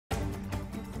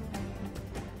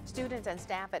Students and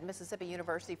staff at Mississippi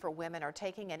University for Women are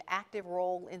taking an active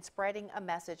role in spreading a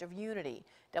message of unity.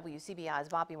 WCBI's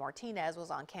Bobby Martinez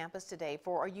was on campus today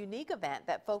for a unique event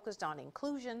that focused on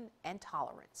inclusion and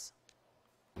tolerance.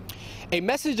 A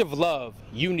message of love,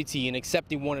 unity, and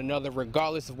accepting one another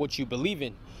regardless of what you believe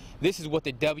in. This is what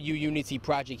the W Unity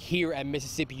Project here at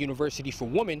Mississippi University for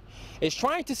Women is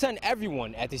trying to send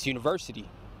everyone at this university.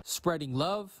 Spreading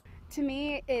love. To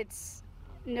me, it's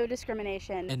no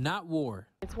discrimination. And not war.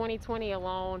 In 2020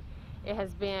 alone, it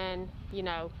has been,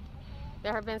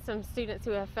 there have been some students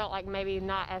who have felt like maybe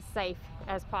not as safe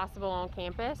as possible on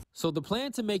campus. So the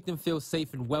plan to make them feel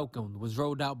safe and welcomed was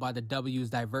rolled out by the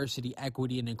W's Diversity,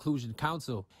 Equity, and Inclusion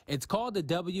Council. It's called the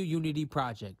W Unity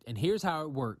Project, and here's how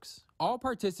it works. All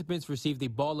participants received a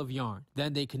ball of yarn.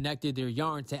 Then they connected their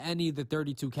yarn to any of the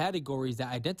 32 categories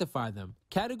that identify them.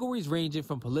 Categories ranging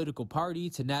from political party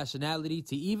to nationality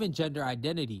to even gender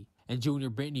identity. And junior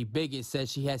Brittany Biggett says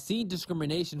she has seen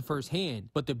discrimination firsthand,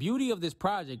 but the beauty of this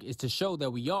project is to show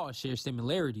that we all share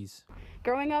similarities.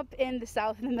 Growing up in the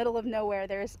South, in the middle of nowhere,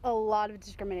 there's a lot of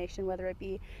discrimination, whether it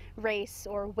be race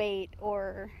or weight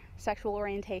or sexual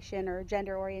orientation or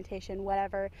gender orientation,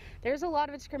 whatever. There's a lot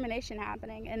of discrimination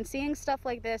happening, and seeing stuff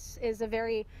like this is a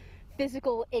very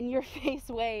physical, in-your-face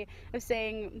way of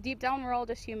saying, deep down, we're all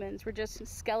just humans. We're just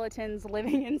skeletons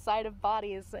living inside of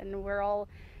bodies, and we're all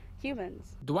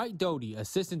humans. Dwight Doty,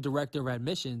 Assistant Director of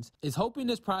Admissions, is hoping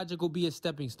this project will be a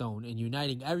stepping stone in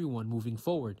uniting everyone moving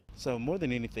forward. So more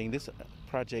than anything, this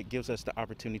project gives us the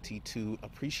opportunity to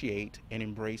appreciate and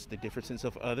embrace the differences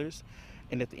of others,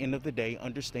 and at the end of the day,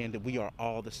 understand that we are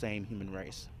all the same human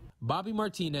race. Bobby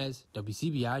Martinez,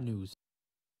 WCBI News.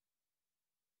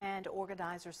 And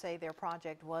organizers say their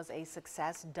project was a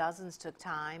success. Dozens took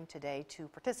time today to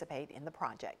participate in the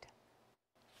project.